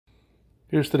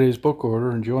Here's today's book order: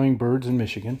 Enjoying Birds in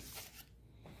Michigan.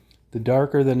 The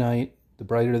Darker the Night, the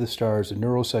Brighter the Stars, a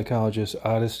Neuropsychologist's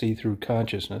Odyssey Through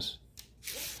Consciousness.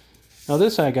 Now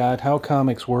this I got, How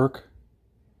Comics Work,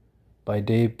 by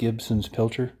Dave Gibbons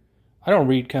Pilcher. I don't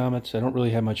read comics. I don't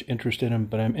really have much interest in them,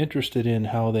 but I'm interested in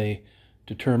how they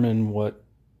determine what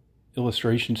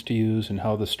illustrations to use and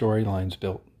how the storyline's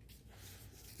built.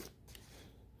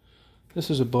 This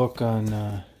is a book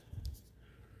on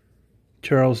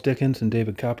Charles Dickens and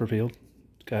David Copperfield.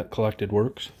 It's got collected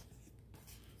works.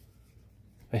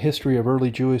 A History of Early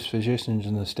Jewish Physicians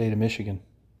in the State of Michigan.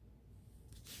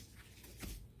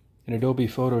 An Adobe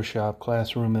Photoshop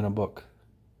Classroom in a Book,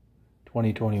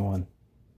 2021.